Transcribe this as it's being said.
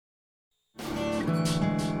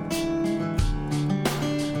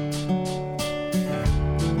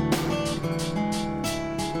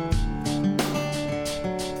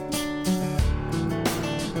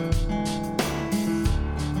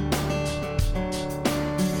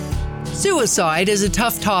Suicide is a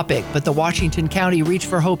tough topic, but the Washington County Reach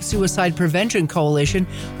for Hope Suicide Prevention Coalition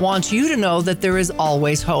wants you to know that there is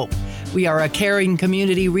always hope. We are a caring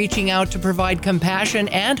community reaching out to provide compassion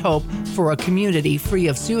and hope for a community free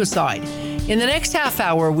of suicide. In the next half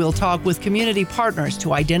hour, we'll talk with community partners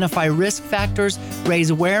to identify risk factors,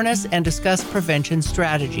 raise awareness, and discuss prevention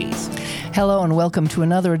strategies. Hello and welcome to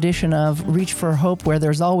another edition of Reach for Hope, where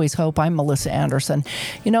there's always hope. I'm Melissa Anderson.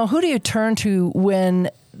 You know, who do you turn to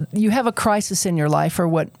when you have a crisis in your life, or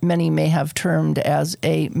what many may have termed as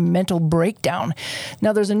a mental breakdown?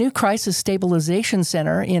 Now, there's a new crisis stabilization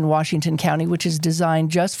center in Washington County, which is designed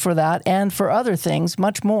just for that and for other things,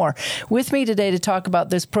 much more. With me today to talk about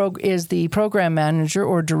this is the program manager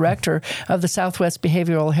or director of the Southwest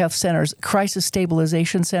Behavioral Health Center's Crisis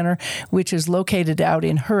Stabilization Center, which is located out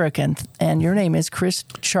in Hurricane. And your name is Chris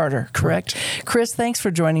Charter, correct? Chris, thanks for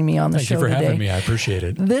joining me on the show today. Thank you for having me. I appreciate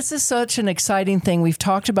it. This is such an exciting thing. We've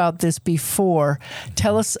talked about this before.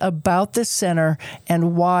 Tell us about this center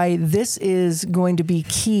and why this is going to be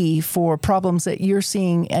key for problems that you're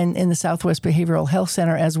seeing in the Southwest Behavioral Health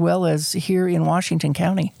Center as well as here in Washington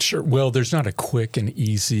County. Sure. Well, there's not a quick and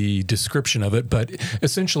easy description of it, but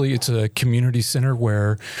essentially it's a community center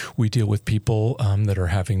where we deal with people that are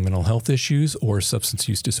having mental health issues or substance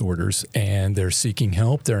use disorders, and they're seeking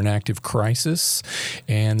help. They're in active crisis,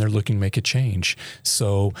 and they're looking to make a change.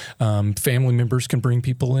 So family members can bring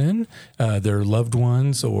people in, their loved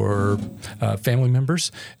ones or family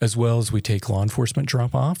members, as well as we take law enforcement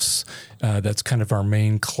drop-offs. That's kind of our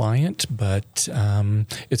main client, but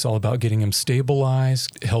it's all about getting them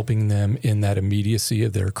stabilized, helping them in that immediacy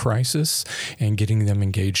of their crisis, and getting them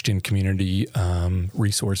engaged in community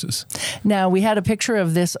resources. Now, we had a picture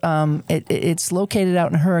of this. It's located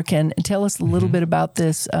out in Hurricane. Tell us a little bit about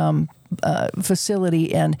this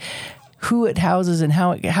facility and who it houses and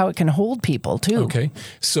how it can hold people too. Okay,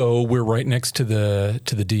 so we're right next to the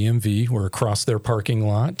DMV. We're across their parking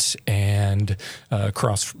lot, and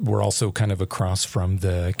we're also kind of across from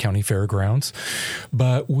the county fairgrounds.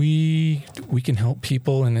 But we can help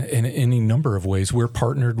people in any number of ways. We're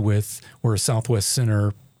a Southwest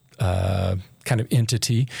Center kind of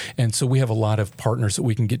entity, and so we have a lot of partners that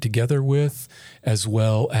we can get together with, as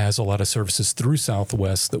well as a lot of services through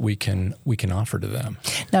Southwest that we can offer to them.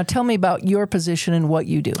 Now, tell me about your position and what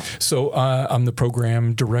you do. So I'm the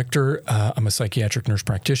program director. I'm a psychiatric nurse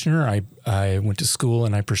practitioner. I went to school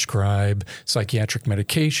and I prescribe psychiatric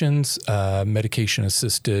medications,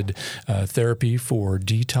 medication-assisted therapy for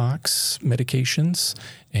detox medications,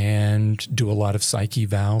 and do a lot of psych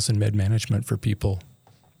evals and med management for people.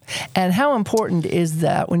 And how important is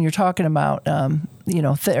that when you're talking about,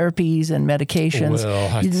 therapies and medications?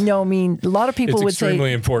 Well, a lot of people would say... It's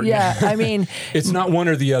extremely important. Yeah, I mean... It's not one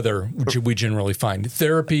or the other, which we generally find.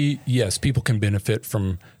 Therapy, yes, people can benefit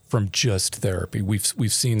from just therapy.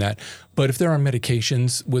 We've seen that. But if they're on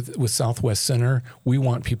medications with Southwest Center, we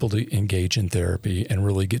want people to engage in therapy and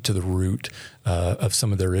really get to the root of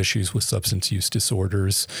some of their issues with substance use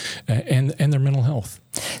disorders and their mental health.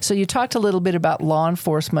 So you talked a little bit about law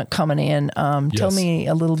enforcement coming in. Yes. Tell me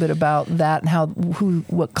a little bit about that and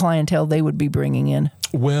what clientele they would be bringing in.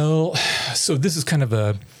 Well, so this is kind of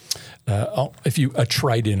a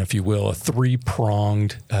trident, if you will, a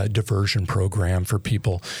three-pronged diversion program for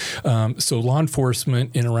people. So law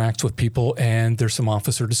enforcement interacts with people, and there's some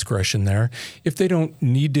officer discretion there. If they don't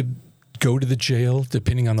need to go to the jail,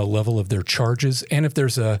 depending on the level of their charges, and if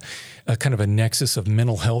there's a kind of a nexus of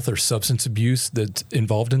mental health or substance abuse that's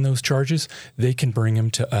involved in those charges, they can bring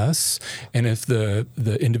them to us. And if the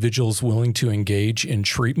individual is willing to engage in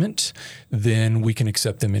treatment, then we can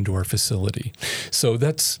accept them into our facility. So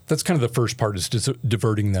that's kind of the first part, is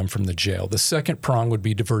diverting them from the jail. The second prong would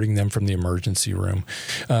be diverting them from the emergency room.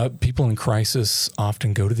 People in crisis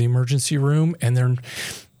often go to the emergency room, and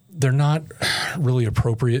they're not really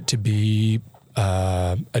appropriate to be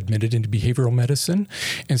admitted into behavioral medicine.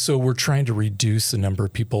 And so we're trying to reduce the number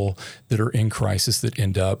of people that are in crisis that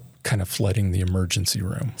end up kind of flooding the emergency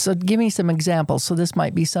room. So give me some examples. So this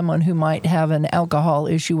might be someone who might have an alcohol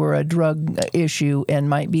issue or a drug issue and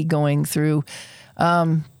might be going through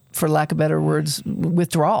for lack of better words,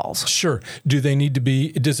 withdrawals. Sure. Does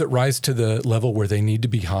it rise to the level where they need to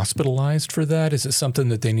be hospitalized for that? Is it something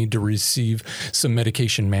that they need to receive some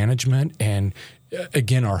medication management? And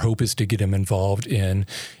again, our hope is to get them involved in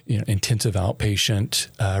intensive outpatient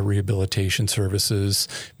rehabilitation services,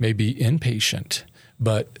 maybe inpatient.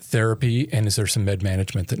 but therapy, and is there some med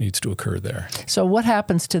management that needs to occur there? So what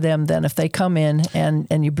happens to them then if they come in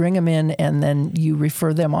and you bring them in and then you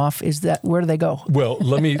refer them off? Where do they go? Well,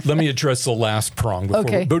 let me address the last prong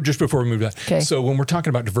before we move on. Okay. So when we're talking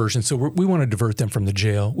about diversion, so we want to divert them from the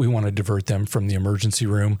jail. We want to divert them from the emergency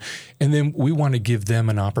room. And then we want to give them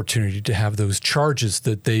an opportunity to have those charges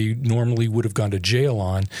that they normally would have gone to jail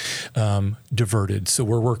on diverted. So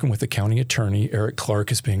we're working with the county attorney. Eric Clark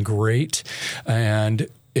has been great. And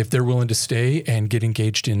if they're willing to stay and get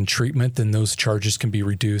engaged in treatment, then those charges can be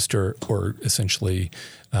reduced or essentially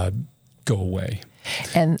go away.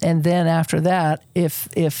 And then after that, if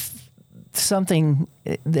something,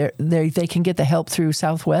 they can get the help through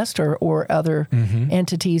Southwest or other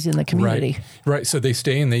entities in the community. Right. So they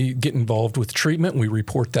stay and they get involved with treatment. We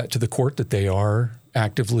report that to the court that they are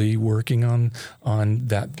actively working on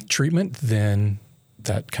that treatment. Then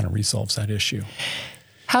that kind of resolves that issue.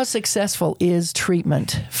 How successful is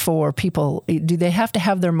treatment for people? Do they have to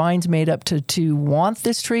have their minds made up to want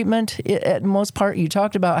this treatment? At most part, you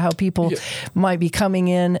talked about how people might be coming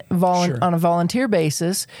in on a volunteer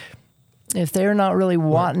basis. If they're not really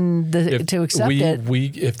wanting to accept it.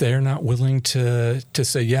 If they're not willing to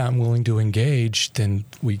say, yeah, I'm willing to engage, then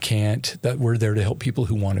we can't. That we're there to help people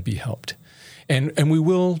who want to be helped. And we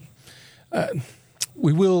will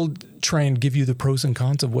try and give you the pros and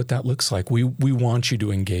cons of what that looks like. We want you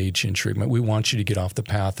to engage in treatment. We want you to get off the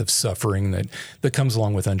path of suffering that comes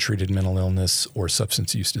along with untreated mental illness or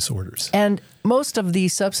substance use disorders. And most of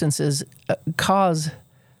these substances cause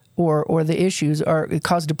or the issues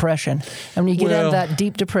cause depression. And when you get into that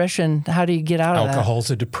deep depression, how do you get out of that?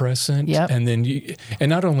 Alcohol's a depressant. Yep. And then and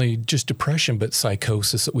not only just depression, but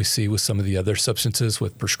psychosis that we see with some of the other substances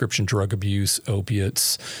with prescription drug abuse,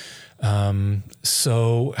 opiates.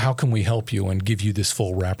 So how can we help you and give you this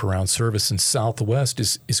full wraparound service? And Southwest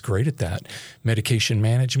is great at that. Medication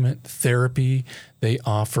management, therapy, they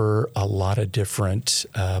offer a lot of different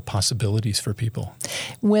possibilities for people.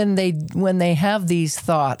 When they have these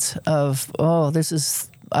thoughts of,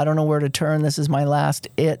 I don't know where to turn, this is my last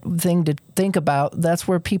thing to think about, that's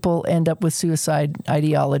where people end up with suicide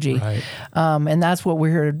ideology. Right. And that's what we're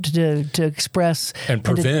here to express. And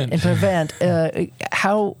prevent. And prevent.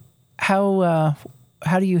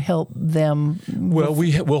 How do you help them? Well,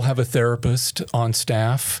 we'll have a therapist on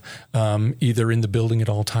staff, either in the building at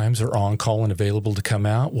all times or on call and available to come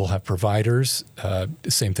out. We'll have providers,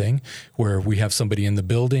 same thing, where we have somebody in the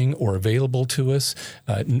building or available to us,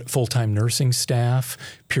 full-time nursing staff,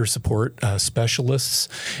 peer support specialists.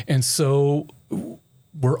 And so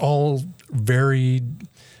we're all very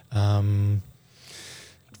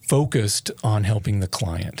focused on helping the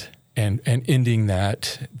client. And ending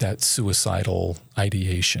that suicidal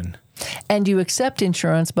ideation. And you accept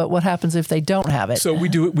insurance, but what happens if they don't have it? So we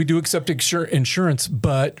do accept insurance,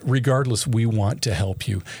 but regardless, we want to help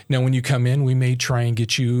you. Now, when you come in, we may try and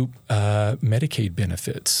get you Medicaid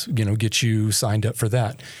benefits, get you signed up for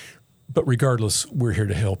that. But regardless, we're here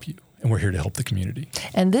to help you. And we're here to help the community.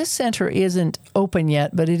 And this center isn't open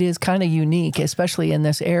yet, but it is kind of unique, especially in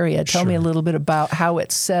this area. Tell me a little bit about how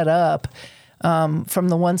it's set up. From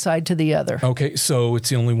the one side to the other. Okay, so it's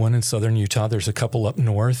the only one in southern Utah. There's a couple up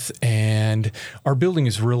north, and our building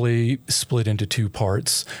is really split into two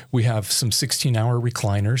parts. We have some 16-hour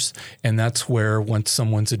recliners, and that's where once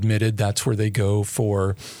someone's admitted, that's where they go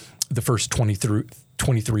for the first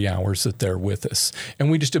 23 hours that they're with us.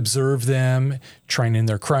 And we just observe them, trying in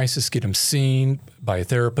their crisis, get them seen by a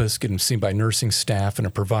therapist, get them seen by nursing staff and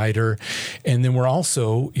a provider. And then we're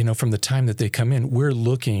also, from the time that they come in, we're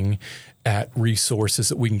looking at resources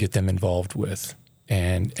that we can get them involved with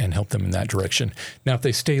and help them in that direction. Now, if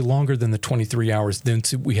they stay longer than the 23 hours, then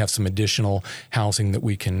we have some additional housing that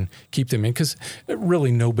we can keep them in, because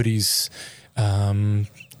really nobody's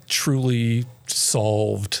truly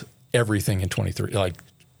solved everything in 23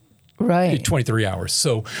 hours.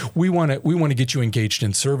 So we want to get you engaged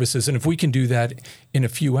in services, and if we can do that in a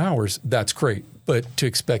few hours, that's great. But to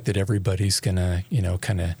expect that everybody's gonna,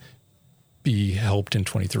 kind of be helped in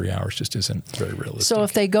 23 hours just isn't very realistic. So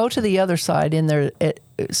if they go to the other side and they're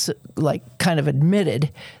kind of admitted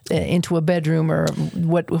into a bedroom, or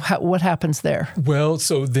what happens there? Well,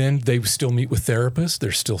 so then they still meet with therapists.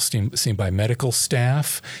 They're still seen by medical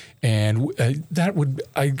staff. And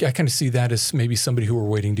I kind of see that as maybe somebody who are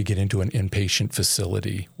waiting to get into an inpatient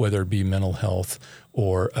facility, whether it be mental health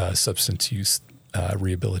or a substance use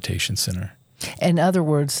rehabilitation center. In other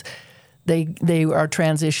words, they are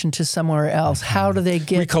transitioned to somewhere else. How do they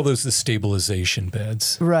get? We call those the stabilization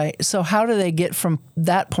beds. Right. So how do they get from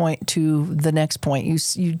that point to the next point?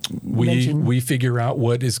 You mentioned we figure out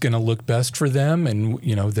what is going to look best for them, and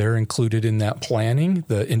they're included in that planning.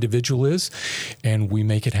 The individual is, and we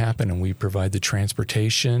make it happen, and we provide the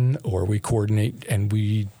transportation, or we coordinate, and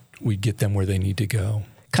we get them where they need to go.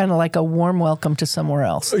 Kind of like a warm welcome to somewhere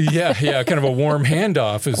else. Yeah, kind of a warm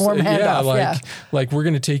handoff. Like we're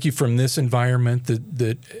going to take you from this environment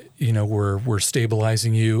that we're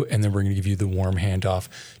stabilizing you, and then we're going to give you the warm handoff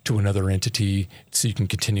to another entity so you can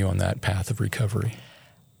continue on that path of recovery.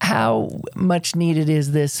 How much needed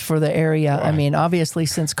is this for the area? Right. I mean, obviously,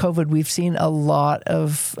 since COVID, we've seen a lot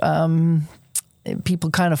of people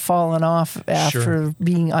kind of falling off after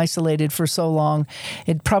being isolated for so long.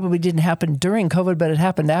 It probably didn't happen during COVID, but it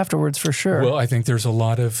happened afterwards for sure. Well, I think there's a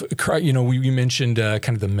lot of, we mentioned kind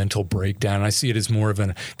of the mental breakdown. I see it as more of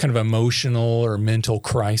a kind of emotional or mental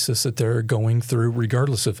crisis that they're going through,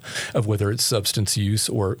 regardless of whether it's substance use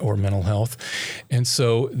or mental health. And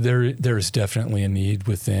so there is definitely a need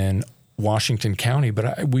within Washington County,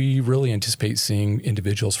 but we really anticipate seeing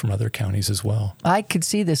individuals from other counties as well. I could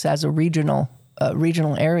see this as a regional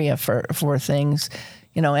area for things,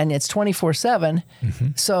 and it's 24/7. Mm-hmm.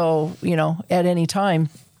 So, at any time,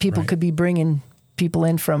 people could be bringing people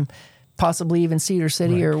in from possibly even Cedar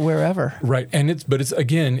City or wherever. Right. And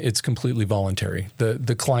it's completely voluntary.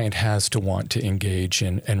 The client has to want to engage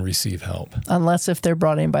and receive help. Unless if they're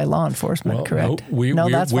brought in by law enforcement, correct? No,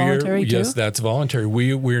 that's voluntary too? Yes, that's voluntary.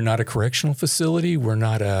 We're not a correctional facility. We're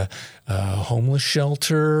not a homeless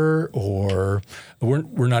shelter, or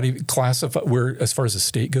we're not even classified. As far as the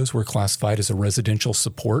state goes, we're classified as a residential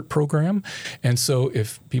support program. And so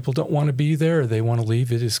if people don't want to be there, or they want to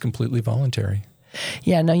leave, it is completely voluntary.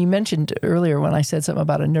 Yeah. Now, you mentioned earlier when I said something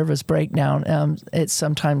about a nervous breakdown, it's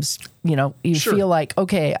sometimes, you feel like,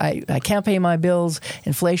 okay, I can't pay my bills.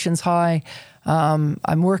 Inflation's high.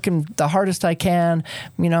 I'm working the hardest I can.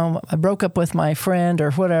 I broke up with my friend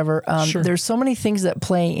or whatever. There's so many things that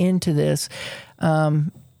play into this.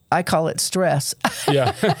 I call it stress.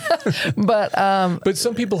 Yeah. But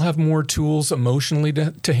some people have more tools emotionally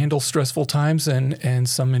to handle stressful times, and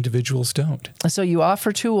some individuals don't. So you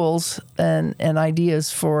offer tools and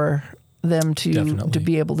ideas for them to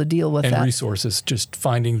be able to deal with that. And resources, just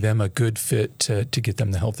finding them a good fit to get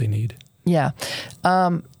them the help they need. Yeah.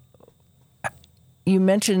 You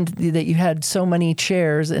mentioned that you had so many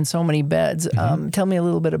chairs and so many beds. Mm-hmm. Tell me a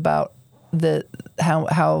little bit about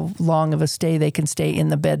how long of a stay they can stay in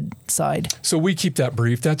the bedside. So we keep that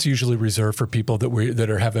brief. That's usually reserved for people that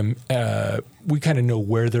are having. We kind of know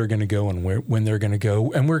where they're going to go and when they're going to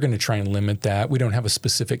go, and we're going to try and limit that. We don't have a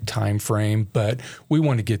specific time frame, but we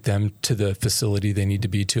want to get them to the facility they need to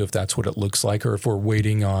be to, if that's what it looks like, or if we're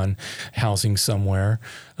waiting on housing somewhere.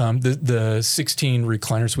 The 16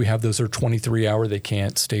 recliners we have, those are 23-hour. They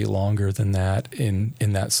can't stay longer than that in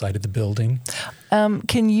that side of the building.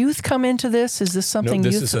 Can youth come into this? Is this something?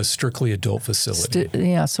 No, this is a strictly adult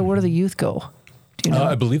facility. So where do the youth go? Do you know?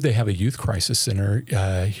 I believe they have a youth crisis center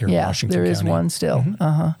here in Washington County. Yeah, there is one still.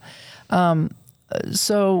 Mm-hmm.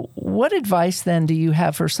 So what advice then do you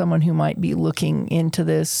have for someone who might be looking into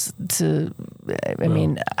this?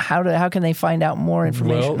 How can they find out more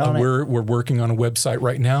information on it? We're working on a website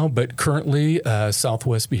right now, but currently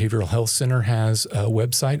Southwest Behavioral Health Center has a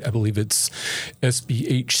website. I believe it's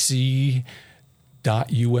SBHC.us,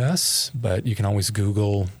 but you can always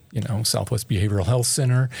Google, Southwest Behavioral Health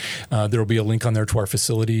Center. There will be a link on there to our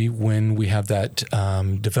facility when we have that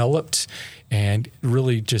developed. And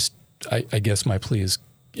really just, I guess my plea is,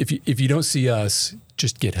 if you don't see us,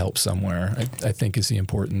 just get help somewhere, I think is the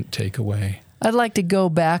important takeaway. I'd like to go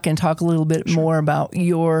back and talk a little bit more about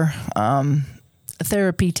your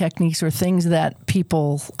therapy techniques or things that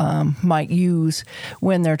people might use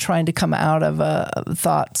when they're trying to come out of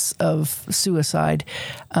thoughts of suicide.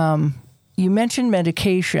 You mentioned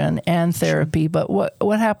medication and therapy, but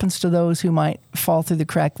what happens to those who might fall through the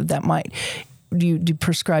crack that might? Do you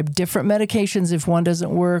prescribe different medications if one doesn't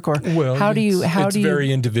work, or it's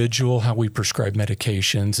very individual how we prescribe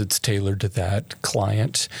medications. It's tailored to that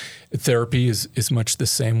client. Therapy is much the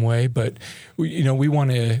same way, but we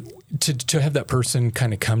want to have that person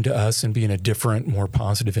kind of come to us and be in a different, more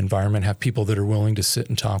positive environment, have people that are willing to sit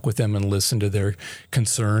and talk with them and listen to their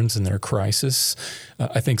concerns and their crisis,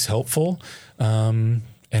 I think is helpful.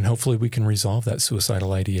 And hopefully we can resolve that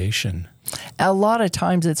suicidal ideation. A lot of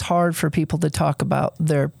times it's hard for people to talk about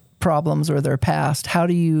their problems or their past. How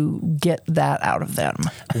do you get that out of them?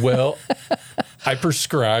 Well, I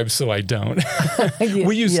prescribe, so I don't.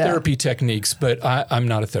 We use therapy techniques, but I'm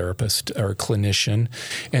not a therapist or a clinician.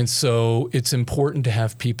 And so it's important to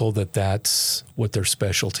have people that's what their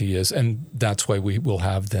specialty is. And that's why we will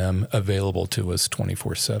have them available to us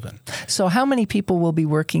 24/7. So how many people will be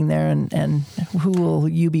working there, and who will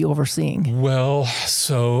you be overseeing? Well,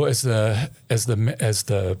 so as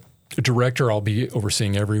the director, I'll be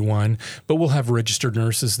overseeing everyone, but we'll have registered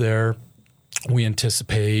nurses there. We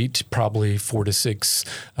anticipate probably 4 to 6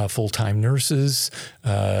 full-time nurses.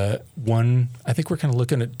 I think we're kind of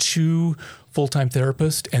looking at 2 full-time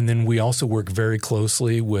therapists, and then we also work very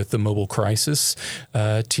closely with the mobile crisis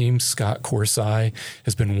team. Scott Corsai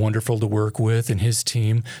has been wonderful to work with, and his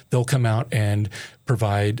team. They'll come out and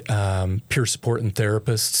provide peer support and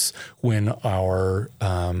therapists when our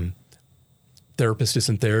therapist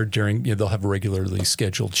isn't there during, they'll have regularly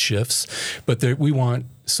scheduled shifts, but we want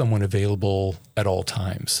someone available at all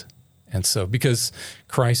times. And so, because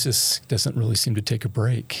crisis doesn't really seem to take a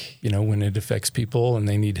break, when it affects people and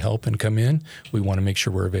they need help and come in, we want to make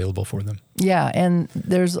sure we're available for them. Yeah. And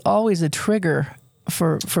there's always a trigger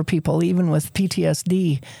for people, even with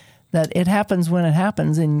PTSD, that it happens when it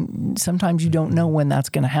happens. And sometimes you don't know when that's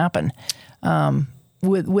going to happen.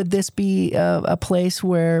 Would this be a place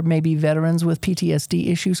where maybe veterans with PTSD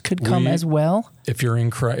issues could come as well? If you're in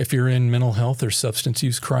mental health or substance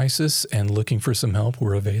use crisis and looking for some help,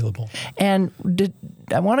 we're available. And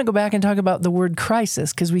I want to go back and talk about the word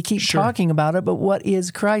crisis, because we keep talking about it. But what is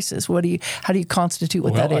crisis? How do you constitute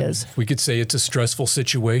what that is? We could say it's a stressful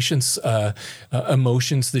situation,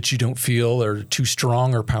 emotions that you don't feel are too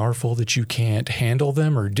strong or powerful that you can't handle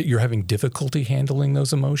them, or you're having difficulty handling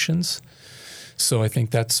those emotions. So I think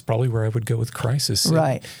that's probably where I would go with crisis.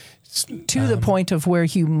 Right. To the point of where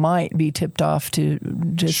you might be tipped off to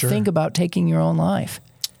think about taking your own life.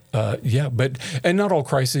 And not all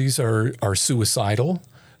crises are suicidal.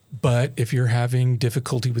 But if you're having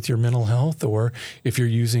difficulty with your mental health, or if you're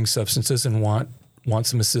using substances and want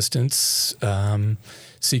some assistance,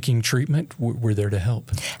 seeking treatment, we're there to help.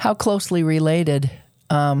 How closely related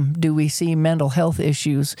do we see mental health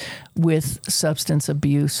issues with substance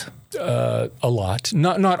abuse? A lot.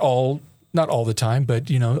 Not all the time, but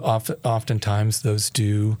oftentimes those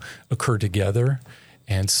do occur together.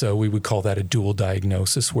 And so we would call that a dual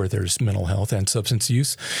diagnosis, where there's mental health and substance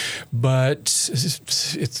use. But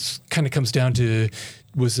it kind of comes down to,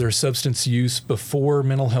 was there substance use before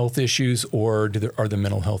mental health issues, or are the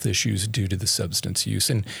mental health issues due to the substance use?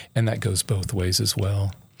 And that goes both ways as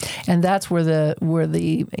well. And that's where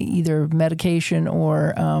the either medication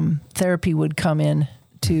or therapy would come in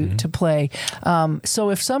to play. So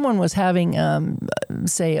if someone was having,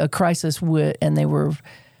 say, a crisis and they were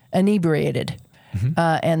inebriated,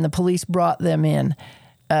 and the police brought them in,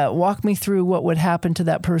 walk me through what would happen to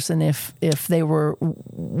that person if they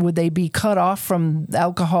would they be cut off from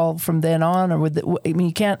alcohol from then on, or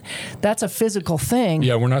you can't, that's a physical thing.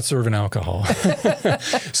 Yeah, we're not serving alcohol.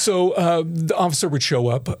 So the officer would show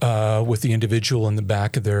up with the individual in the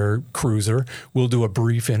back of their cruiser. We'll do a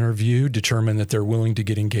brief interview, determine that they're willing to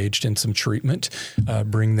get engaged in some treatment,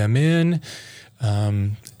 bring them in,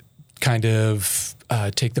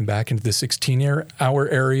 take them back into the 16-hour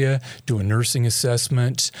area, do a nursing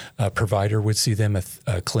assessment. A provider would see them, a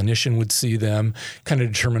clinician would see them, kind of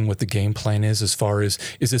determine what the game plan is as far as,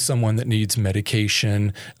 is this someone that needs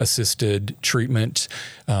medication-assisted treatment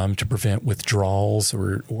to prevent withdrawals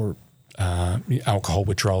or alcohol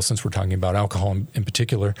withdrawal, since we're talking about alcohol in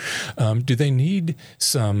particular. Do they need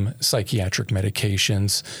some psychiatric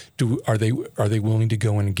medications? Are they willing to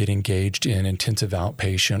go in and get engaged in intensive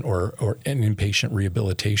outpatient or an inpatient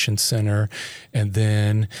rehabilitation center? And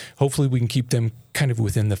then hopefully we can keep them kind of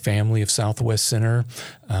within the family of Southwest Center.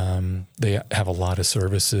 They have a lot of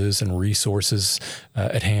services and resources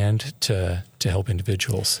at hand to help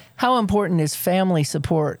individuals. How important is family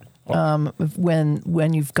support?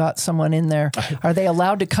 When you've got someone in there, are they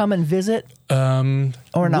allowed to come and visit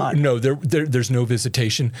or not? No, there's no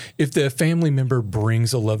visitation. If the family member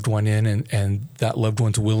brings a loved one in and that loved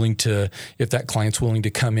one's willing to, if that client's willing to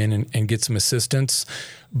come in and get some assistance,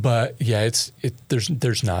 but yeah,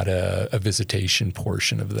 there's not a visitation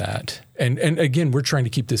portion of that. And again, we're trying to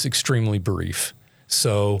keep this extremely brief.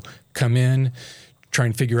 So come in, try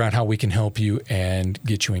and figure out how we can help you and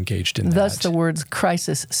get you engaged in that. Thus the words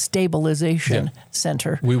Crisis Stabilization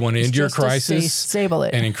Center. We want to end your crisis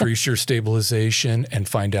and increase your stabilization and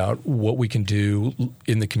find out what we can do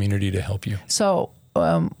in the community to help you. So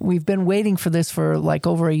we've been waiting for this for like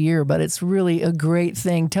over a year, but it's really a great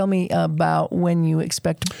thing. Tell me about when you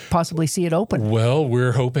expect to possibly see it open. Well,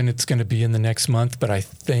 we're hoping it's going to be in the next month, but I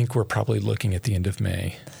think we're probably looking at the end of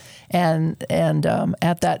May. and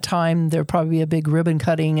at that time there'll probably be a big ribbon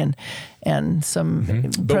cutting and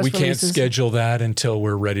some But we can't releases. schedule that until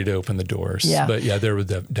we're ready to open the doors. Yeah. But yeah, there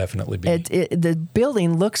would definitely be. The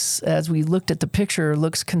building looks, as we looked at the picture,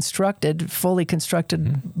 looks constructed, fully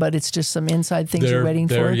constructed, but it's just some inside things you're waiting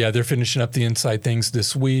for. Yeah, they're finishing up the inside things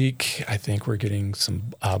this week. I think we're getting some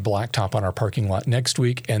blacktop on our parking lot next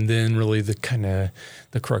week. And then really the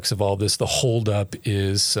crux of all this, the holdup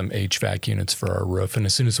is some HVAC units for our roof. And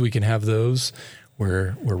as soon as we can have those,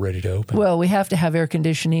 we're ready to open. Well, we have to have air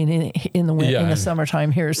conditioning in the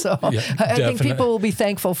summertime here, so I think people will be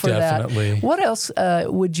thankful for Definitely. that. What else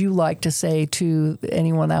would you like to say to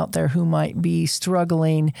anyone out there who might be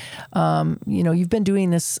struggling? You've been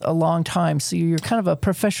doing this a long time, so you're kind of a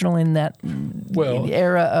professional in that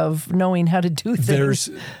era of knowing how to do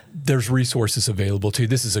things. There's resources available to you.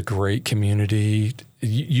 This is a great community.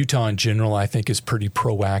 Utah in general, I think, is pretty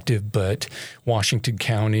proactive, but Washington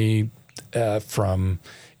County, from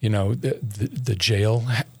the jail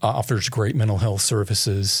offers great mental health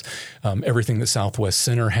services. Everything that Southwest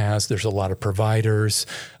Center has, there's a lot of providers,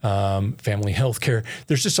 family health care.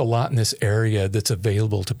 There's just a lot in this area that's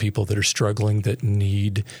available to people that are struggling, that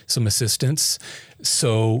need some assistance.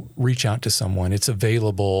 So reach out to someone. It's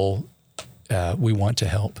available. We want to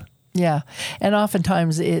help. Yeah, and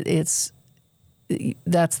oftentimes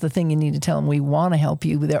that's the thing you need to tell them. We want to help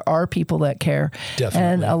you. There are people that care. Definitely.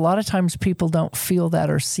 And a lot of times people don't feel that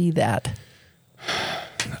or see that.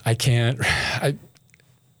 I can't.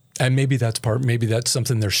 And maybe that's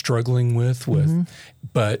something they're struggling with,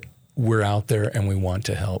 but we're out there and we want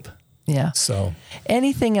to help. Yeah. So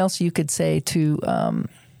anything else you could say to,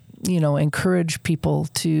 encourage people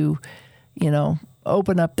to,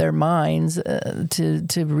 open up their minds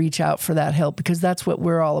to reach out for that help, because that's what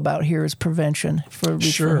we're all about here is prevention for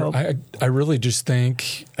Reach for Hope. I really just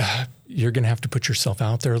think you're going to have to put yourself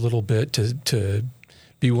out there a little bit to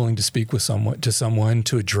be willing to speak with someone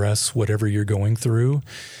to address whatever you're going through.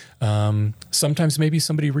 Sometimes maybe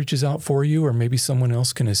somebody reaches out for you, or maybe someone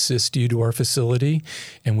else can assist you to our facility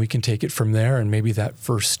and we can take it from there. And maybe that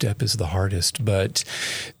first step is the hardest, but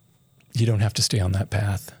you don't have to stay on that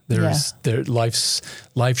path.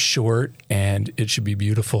 Life's short and it should be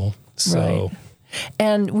beautiful. So, right.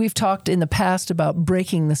 And we've talked in the past about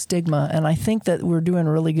breaking the stigma, and I think that we're doing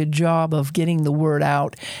a really good job of getting the word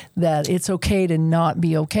out that it's okay to not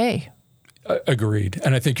be okay. Agreed.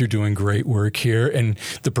 And I think you're doing great work here, and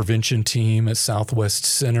the prevention team at Southwest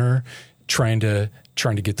Center trying to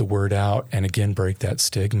get the word out and again break that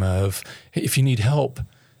stigma of, hey, if you need help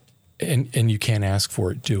and you can't ask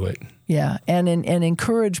for it, do it. Yeah, and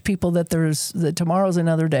encourage people that tomorrow's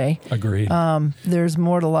another day. Agreed. There's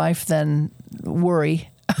more to life than worry.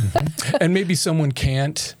 And maybe someone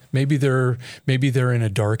can't. Maybe they're in a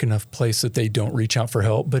dark enough place that they don't reach out for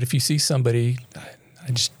help. But if you see somebody,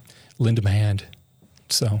 I just lend them a hand.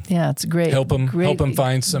 So yeah, it's great. Help them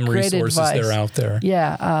find some resources that are out there.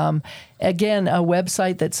 Yeah. Again, a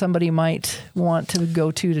website that somebody might want to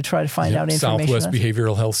go to try to find out information. Southwest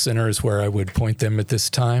Behavioral Health Center is where I would point them at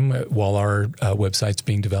this time while our website's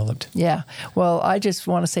being developed. Yeah. Well, I just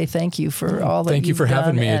want to say thank you for all that Thank you for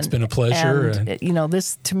having me. It's been a pleasure. And,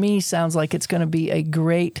 this to me sounds like it's going to be a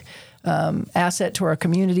great asset to our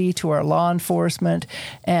community, to our law enforcement.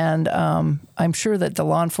 And I'm sure that the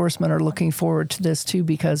law enforcement are looking forward to this too,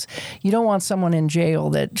 because you don't want someone in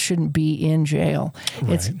jail that shouldn't be in jail.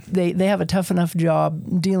 Right. They have a tough enough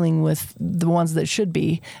job dealing with the ones that should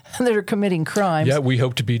be, that are committing crimes. Yeah, we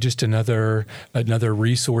hope to be just another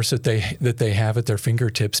resource that they have at their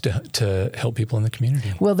fingertips to help people in the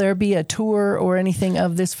community. Will there be a tour or anything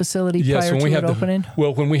of this facility prior to it opening?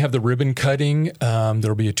 When we have the ribbon cutting,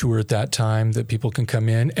 there'll be a tour at that time that people can come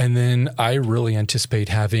in. And then I really anticipate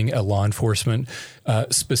having a law enforcement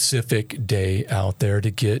specific day out there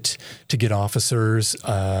to get officers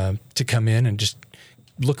to come in and just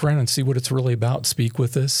look around and see what it's really about, speak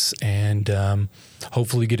with us, and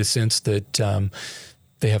hopefully get a sense that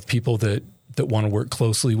they have people that want to work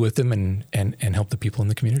closely with them and help the people in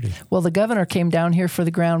the community. Well, the governor came down here for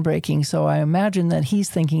the groundbreaking, so I imagine that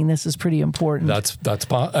he's thinking this is pretty important.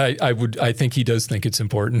 I think he does think it's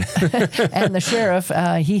important. And the sheriff,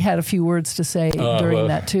 he had a few words to say during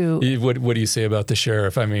that too. What do you say about the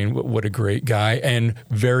sheriff? I mean, what a great guy, and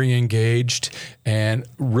very engaged, and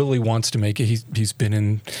really wants to make it. He's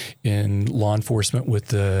been in law enforcement with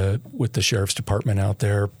the sheriff's department out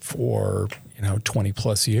there for 20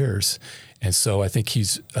 plus years. And so I think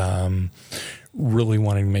he's really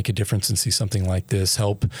wanting to make a difference and see something like this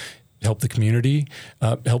help the community,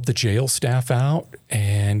 help the jail staff out,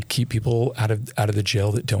 and keep people out of the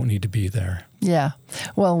jail that don't need to be there. Yeah.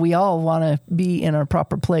 Well, we all want to be in our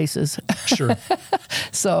proper places. Sure.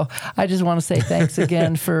 So I just want to say thanks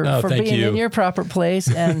again for being in your proper place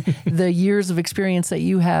and the years of experience that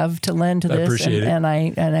you have to lend to this. I appreciate it. And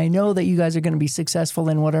I know that you guys are going to be successful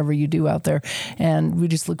in whatever you do out there. And we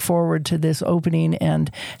just look forward to this opening and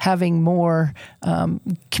having more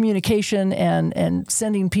communication and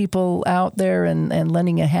sending people out there and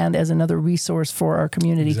lending a hand as another resource for our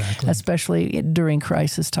community, especially during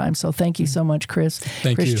crisis time. So thank you so much, Chris.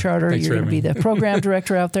 Chris Charter, Thanks you're going to be the program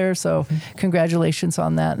director out there. So congratulations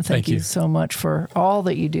on that. And thank you so much for all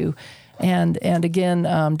that you do. And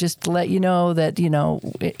again, just to let you know that,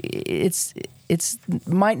 it's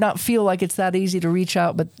might not feel like it's that easy to reach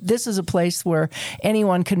out, but this is a place where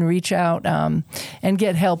anyone can reach out and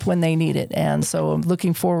get help when they need it. And so I'm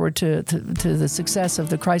looking forward to the success of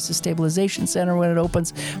the Crisis Stabilization Center when it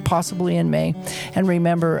opens, possibly in May. And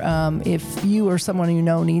remember, if you or someone you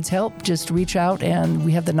know needs help, just reach out, and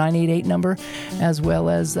we have the 988 number as well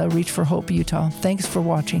as Reach for Hope Utah. Thanks for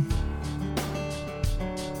watching.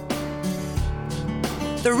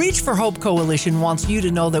 The Reach for Hope Coalition wants you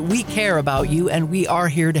to know that we care about you and we are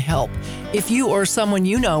here to help. If you or someone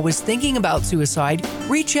you know is thinking about suicide,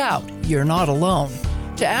 reach out. You're not alone.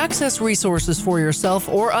 To access resources for yourself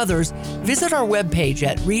or others, visit our webpage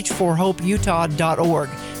at reachforhopeutah.org.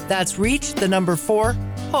 That's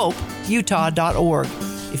reach4hopeutah.org.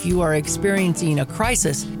 If you are experiencing a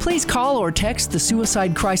crisis, please call or text the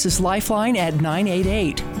Suicide Crisis Lifeline at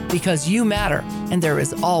 988. Because you matter, and there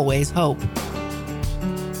is always hope.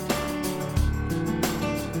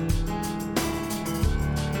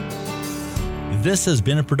 This has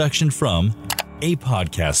been a production from A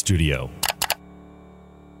Podcast Studio.